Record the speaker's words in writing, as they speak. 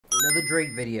Another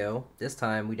Drake video. This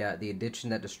time we got the addiction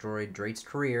that destroyed Drake's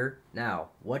career. Now,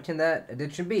 what can that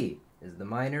addiction be? Is it the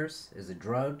minors? Is it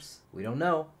drugs? We don't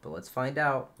know, but let's find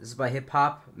out. This is by Hip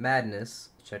Hop Madness.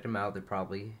 Check them out. They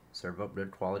probably serve up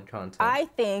good quality content. I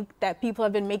think that people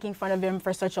have been making fun of him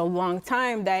for such a long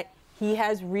time that he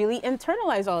has really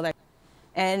internalized all that.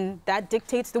 And that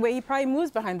dictates the way he probably moves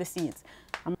behind the scenes.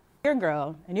 I'm your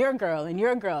girl, and you're a girl, and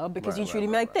you're a girl, because you treated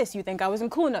me like this. You think I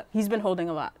wasn't cool enough. He's been holding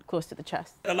a lot close to the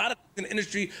chest. A lot of in the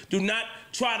industry do not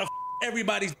try to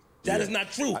everybody's. That is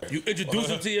not true. You introduce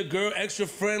him to your girl, extra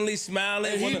friendly,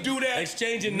 smiling. And he do that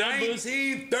exchanging numbers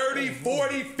 19, 30,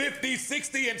 40, 50,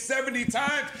 60, and 70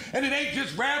 times. And it ain't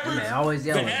just rappers. Man, always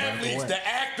yelling, the athletes, the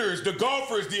actors, the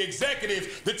golfers, the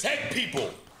executives, the tech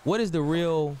people. What is the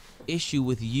real issue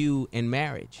with you in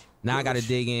marriage? Now I gotta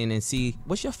dig in and see,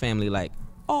 what's your family like?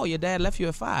 Oh, your dad left you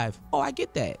at 5. Oh, I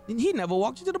get that. And he never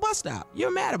walked you to the bus stop.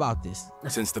 You're mad about this.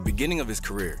 Since the beginning of his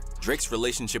career, Drake's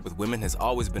relationship with women has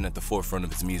always been at the forefront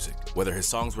of his music. Whether his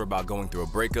songs were about going through a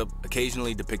breakup,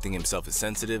 occasionally depicting himself as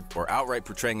sensitive, or outright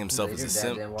portraying himself as a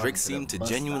simp, Drake seemed to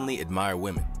genuinely admire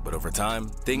women. But over time,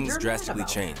 things drastically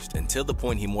changed, until the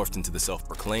point he morphed into the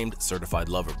self-proclaimed certified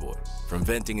lover boy. From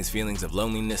venting his feelings of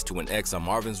loneliness to an ex on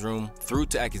Marvin's Room, through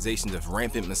to accusations of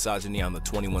rampant misogyny on the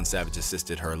 21 Savage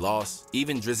assisted Her Loss,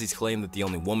 even Drizzy's claim that the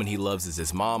only woman he loves is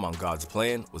his mom on God's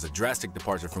Plan was a drastic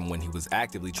departure from when he was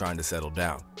actively trying to settle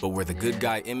down. But where the good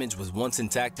guy image was once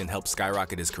intact and helped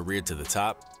skyrocket his career to the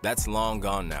top, that's long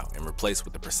gone now and replaced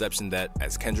with the perception that,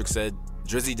 as Kendrick said,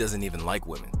 Drizzy doesn't even like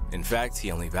women. In fact,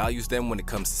 he only values them when it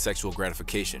comes to sexual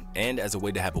gratification and as a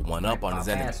way to have a one-up on his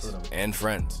enemies and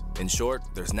friends. In short,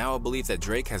 there's now a belief that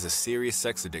Drake has a serious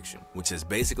sex addiction, which has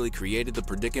basically created the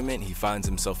predicament he finds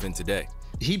himself in today.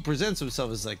 He presents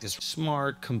himself as like this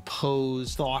smart,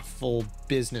 composed, thoughtful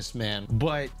businessman,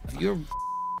 but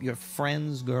your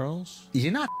friends' girls,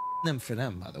 you're not them for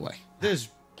them, by the way. There's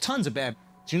tons of bad.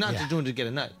 You're not just doing it to get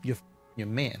a nut. You're your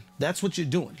man. That's what you're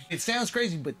doing. It sounds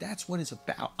crazy, but that's what it's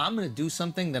about. I'm gonna do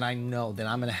something that I know that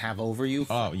I'm gonna have over you.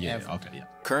 Oh yeah, forever. okay, yeah.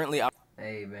 Currently,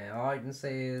 Hey man, all I can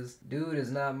say is, dude is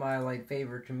not my like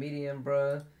favorite comedian,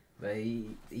 bruh. But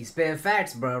he spitting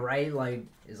facts, bro, right? Like,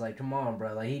 it's like, come on,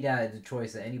 bro. Like, he got the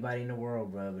choice of anybody in the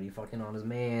world, bro. But he fucking on his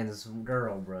man's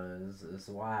girl, bro. It's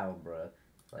wild, bro.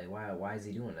 Like, why is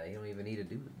he doing that? He don't even need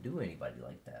to do anybody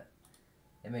like that.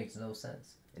 It makes no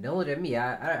sense. And don't look at me.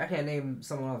 I can't name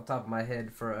someone off the top of my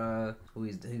head for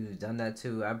who's done that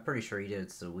to. I'm pretty sure he did it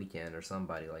to The Weeknd or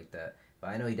somebody like that. But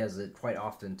I know he does it quite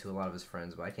often to a lot of his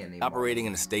friends, but I can't name operating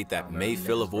in a state that may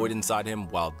fill a void inside him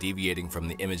while deviating from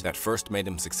the image that first made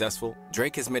him successful,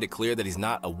 Drake has made it clear that he's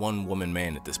not a one-woman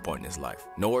man at this point in his life,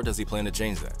 nor does he plan to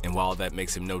change that. And while that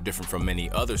makes him no different from many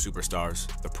other superstars,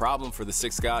 the problem for the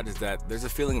Sixth God is that there's a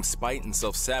feeling of spite and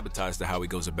self-sabotage to how he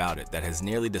goes about it that has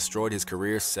nearly destroyed his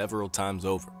career several times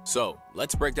over. So,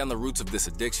 let's break down the roots of this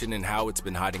addiction and how it's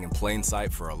been hiding in plain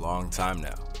sight for a long time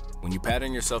now. When you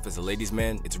pattern yourself as a ladies'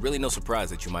 man, it's really no surprise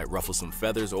that you might ruffle some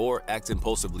feathers or act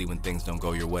impulsively when things don't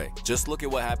go your way. Just look at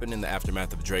what happened in the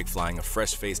aftermath of Drake flying a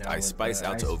fresh-faced Ice Spice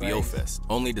out to OVO Fest,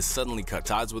 only to suddenly cut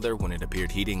ties with her when it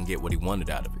appeared he didn't get what he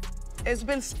wanted out of it. It's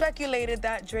been speculated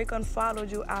that Drake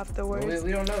unfollowed you afterwards.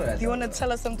 We don't know that. Do you want to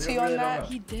tell us some tea on that?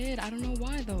 He did. I don't know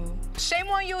why, though. Shame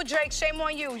on you, Drake. Shame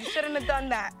on you. You shouldn't have done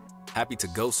that. Happy to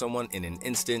ghost someone in an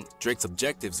instant, Drake's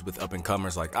objectives with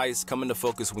up-and-comers like Ice come into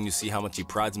focus when you see how much he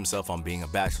prides himself on being a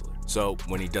bachelor. So,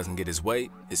 when he doesn't get his way,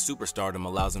 his superstardom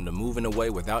allows him to move in a way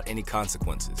without any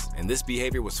consequences. And this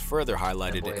behavior was further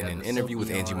highlighted in an interview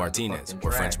with Angie Martinez,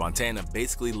 where French Montana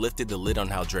basically lifted the lid on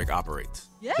how Drake operates.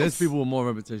 Yes. There's people with more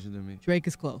reputation than me. Drake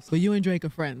is close, but you and Drake are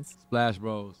friends. Splash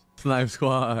Bros. Snipe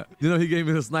Squad. You know he gave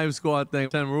me the Snipe Squad thing.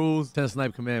 10 rules, 10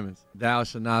 snipe commandments. Thou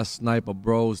shalt not snipe a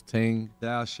bro's ting.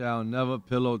 Thou shalt never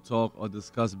pillow talk or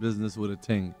discuss business with a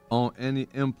ting. On any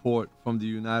import from the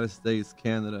United States,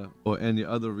 Canada, or any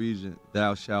other region,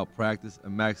 thou shalt practice a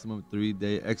maximum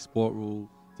 3-day export rule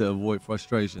to avoid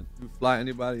frustration. You fly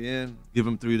anybody in, give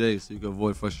them 3 days so you can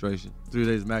avoid frustration. 3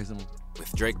 days maximum.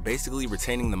 With Drake basically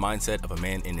retaining the mindset of a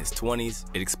man in his 20s,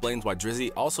 it explains why Drizzy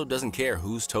also doesn't care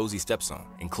whose toes he steps on,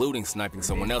 including sniping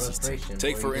someone else's team.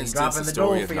 Take for instance the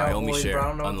story of Naomi Cher.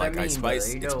 Unlike Ice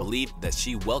Spice, it's believed that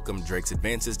she welcomed Drake's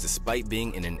advances despite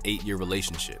being in an 8-year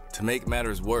relationship. To make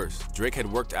matters worse, Drake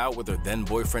had worked out with her then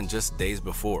boyfriend just days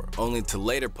before, only to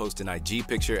later post an IG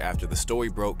picture after the story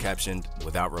broke captioned,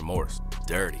 "Without remorse,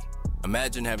 dirty."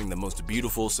 Imagine having the most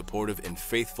beautiful, supportive, and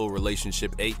faithful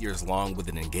relationship 8 years long with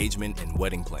an engagement and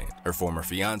wedding plan, her former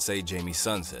fiancé Jamie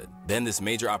Sun said. Then this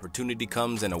major opportunity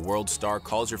comes and a world star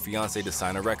calls your fiancé to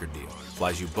sign a record deal,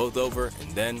 flies you both over, and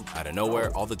then, out of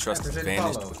nowhere, all the trust is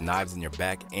vanished with knives in your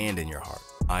back and in your heart.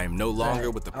 I am no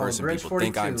longer with the person Bridge people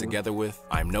think I'm 42. together with.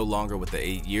 I am no longer with the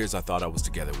 8 years I thought I was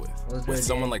together with. With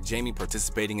someone like Jamie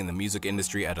participating in the music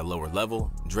industry at a lower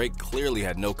level, Drake clearly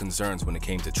had no concerns when it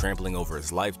came to trampling over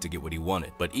his life to get what he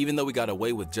wanted. But even though he got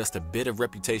away with just a bit of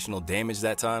reputational damage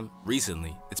that time,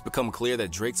 recently, it's become clear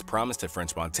that Drake's promise to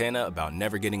French Montana about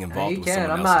never getting involved with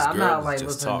someone else's girl was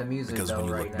just talk. Because when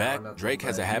you look back, Drake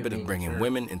has a habit of bringing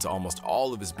women into almost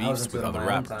all of his beefs with other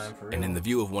rappers. And in the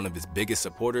view of one of his biggest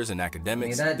supporters and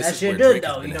academics, this is where Drake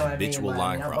has been a habitual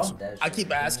line crosser. I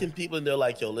keep asking people and they're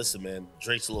like, yo, listen, man,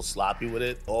 Drake's a little sloppy with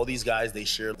it. All these guys, they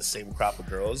share the same crop of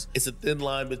girls. It's a thin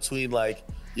line between like,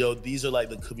 yo, these are like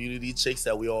the community chicks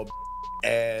that we all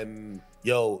and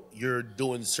yo, you're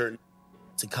doing certain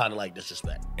to kind of like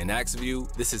disrespect. In Axe View,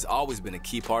 this has always been a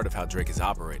key part of how Drake has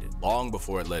operated, long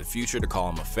before it led Future to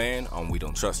call him a fan on We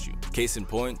Don't Trust You. Case in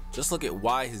point, just look at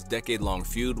why his decade-long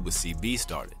feud with CB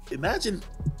started. Imagine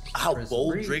how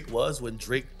bold Drake was when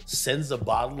Drake sends a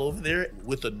bottle over there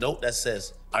with a note that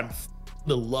says, I'm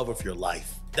the love of your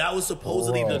life. That was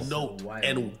supposedly the note.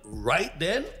 And right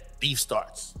then, beef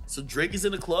starts. So Drake is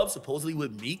in the club, supposedly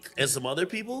with Meek and some other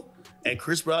people, and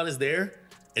Chris Brown is there,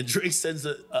 and Drake sends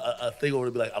a thing over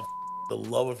to be like, I'm the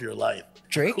love of your life.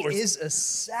 Drake is a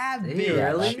savage.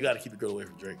 You gotta keep the girl away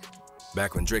from Drake.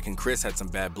 Back when Drake and Chris had some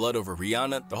bad blood over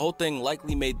Rihanna, the whole thing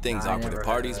likely made things awkward at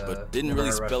parties, but didn't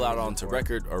really spill out onto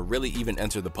record or really even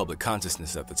enter the public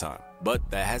consciousness at the time. But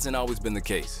that hasn't always been the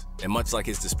case. And much like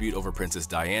his dispute over Princess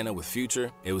Diana with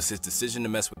Future, it was his decision to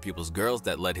mess with people's girls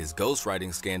that led his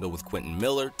ghostwriting scandal with Quentin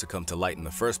Miller to come to light in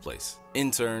the first place,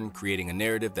 in turn creating a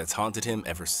narrative that's haunted him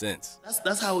ever since.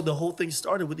 That's how the whole thing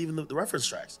started with even the reference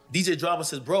tracks. DJ Drama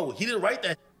says, bro, he didn't write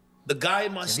that. The guy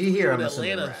in my studio in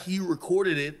Atlanta, he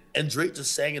recorded it, and Drake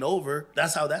just sang it over.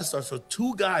 That's how that starts. So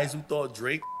two guys who thought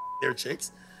Drake their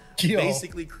chicks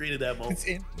basically created that moment.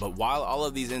 But while all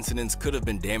of these incidents could have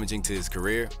been damaging to his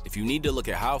career, if you need to look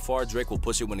at how far Drake will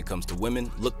push it when it comes to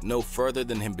women, look no further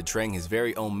than him betraying his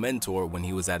very own mentor when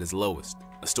he was at his lowest.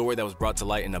 A story that was brought to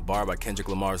light in a bar by Kendrick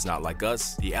Lamar's Not Like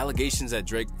Us, the allegations that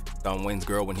Drake f***ed on Wayne's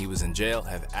girl when he was in jail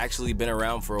have actually been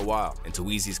around for a while. And to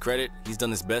Weezy's credit, he's done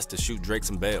his best to shoot Drake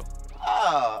some bail.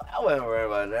 Oh, I wasn't worried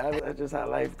about that. That's just how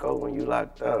life goes when you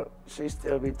locked up. She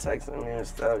still be texting me and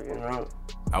stuff, you know?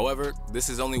 However, this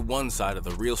is only one side of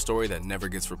the real story that never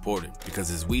gets reported,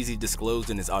 because as Weezy disclosed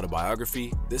in his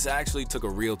autobiography, this actually took a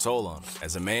real toll on him.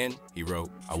 As a man, he wrote,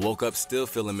 I woke up still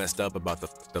feeling messed up about the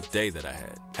f***ed up day that I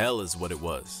had. Hell is what it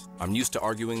was. I'm used to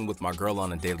arguing with my girl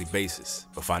on a daily basis,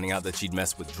 but finding out that she'd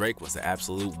messed with Drake was the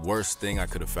absolute worst thing I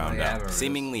could have found out.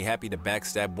 Seemingly happy to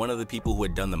backstab one of the people who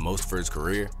had done the most for his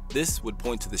career, this would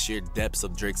point to the sheer depths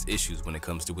of Drake's issues when it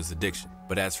comes to his addiction.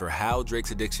 But as for how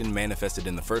Drake's addiction manifested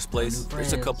in the first place,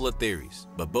 there's a couple of theories,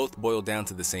 but both boil down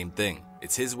to the same thing.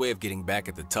 It's his way of getting back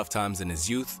at the tough times in his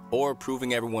youth, or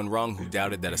proving everyone wrong who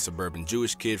doubted that a suburban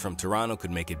Jewish kid from Toronto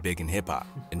could make it big in hip-hop.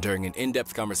 And during an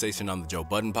in-depth conversation on the Joe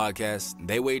Budden podcast,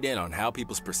 they weighed in on how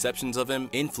people's perceptions of him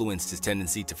influenced his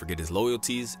tendency to forget his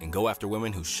loyalties and go after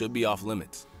women who should be off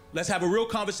limits. Let's have a real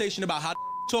conversation about how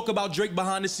talk about Drake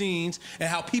behind the scenes and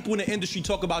how people in the industry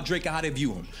talk about Drake and how they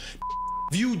view him.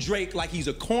 View Drake like he's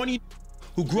a corny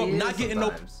who grew up not getting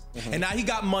no, and now he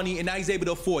got money and now he's able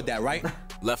to afford that, right?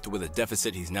 Left with a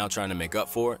deficit he's now trying to make up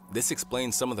for, this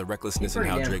explains some of the recklessness in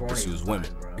how Drake pursues women.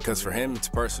 Because for him, it's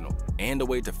personal, and a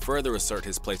way to further assert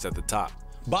his place at the top.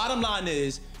 Bottom line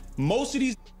is, most of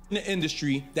these in the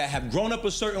industry that have grown up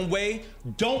a certain way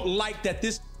don't like that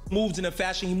this moves in the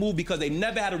fashion he moved because they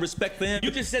never had a respect for him.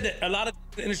 You just said that a lot of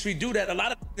the industry do that. A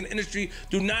lot of in the industry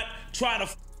do not try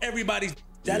to everybody's.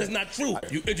 That is not true.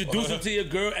 You introduce him to your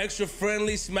girl, extra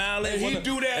friendly, smiling. And he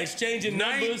do that exchanging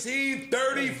numbers 19,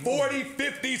 30, 40,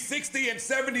 50, 60, and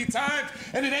 70 times.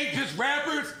 And it ain't just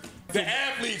rappers. The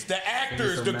athletes, the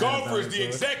actors, the golfers, the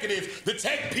executives, the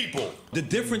tech people. The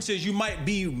difference is you might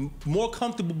be more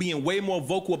comfortable being way more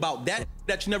vocal about that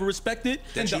you never respected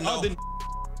than the other.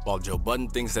 While Joe Budden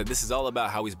thinks that this is all about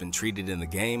how he's been treated in the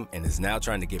game and is now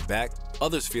trying to get back,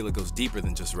 others feel it goes deeper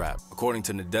than just rap. According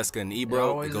to Nadeska and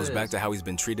Ebro, it goes back to how he's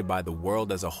been treated by the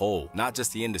world as a whole, not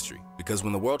just the industry. Because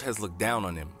when the world has looked down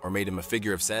on him or made him a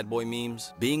figure of sad boy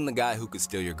memes, being the guy who could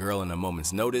steal your girl in a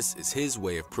moment's notice is his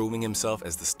way of proving himself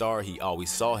as the star he always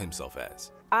saw himself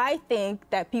as. I think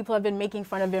that people have been making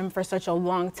fun of him for such a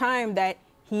long time that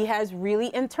he has really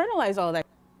internalized all that.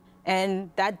 And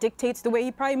that dictates the way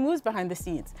he probably moves behind the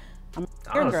scenes. I'm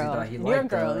your girl, and you're a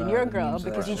girl, and you're a girl,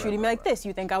 because you treated me like this.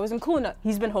 You think I wasn't cool enough.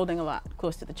 He's been holding a lot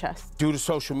close to the chest. Due to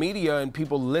social media and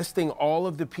people listing all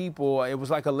of the people, it was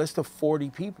like a list of 40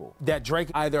 people that Drake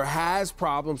either has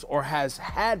problems or has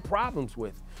had problems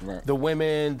with. Right. The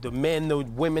women, the men, the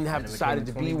women have decided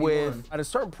to be with. At a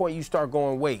certain point, you start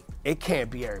going, wait, it can't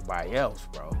be everybody else,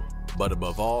 bro. But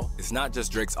above all, it's not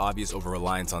just Drake's obvious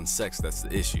over-reliance on sex that's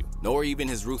the issue, nor even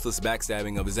his ruthless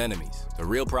backstabbing of his enemies. The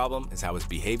real problem is how his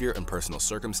behavior and personal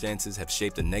circumstances have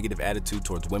shaped a negative attitude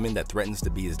towards women that threatens to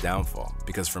be his downfall.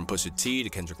 Because from Pusha T to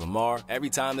Kendrick Lamar, every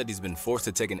time that he's been forced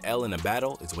to take an L in a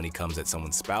battle is when he comes at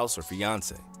someone's spouse or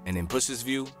fiance. And in Pusha's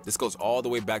view, this goes all the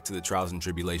way back to the trials and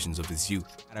tribulations of his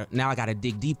youth. Now I gotta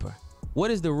dig deeper.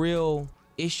 What is the real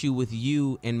issue with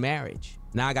you in marriage?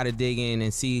 Now I gotta dig in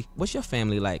and see, what's your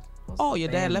family like? Oh, your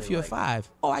dad left you at 5.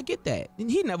 Oh, I get that.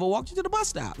 And he never walked you to the bus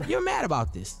stop. You're mad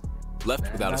about this. Left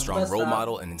without a strong role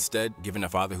model and instead given a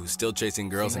father who's still chasing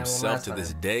girls himself to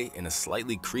this day in a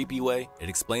slightly creepy way, it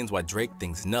explains why Drake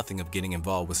thinks nothing of getting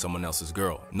involved with someone else's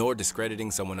girl, nor discrediting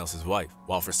someone else's wife.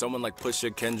 While for someone like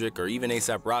Pusha, Kendrick, or even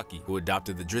A$AP Rocky, who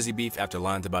adopted the Drizzy beef after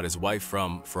lines about his wife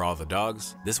from For All the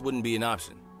Dogs, this wouldn't be an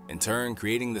option. In turn,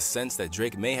 creating the sense that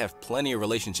Drake may have plenty of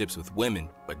relationships with women,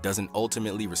 but doesn't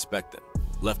ultimately respect them.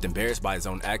 Left embarrassed by his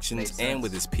own actions and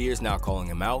with his peers now calling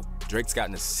him out, Drake's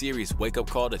gotten a serious wake-up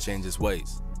call to change his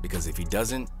ways. Because if he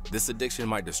doesn't, this addiction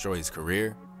might destroy his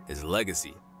career, his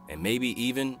legacy, and maybe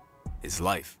even his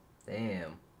life.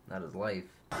 Damn, not his life.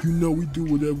 You know we do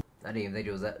whatever. I didn't even think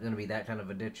it was gonna be that kind of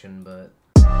addiction, but...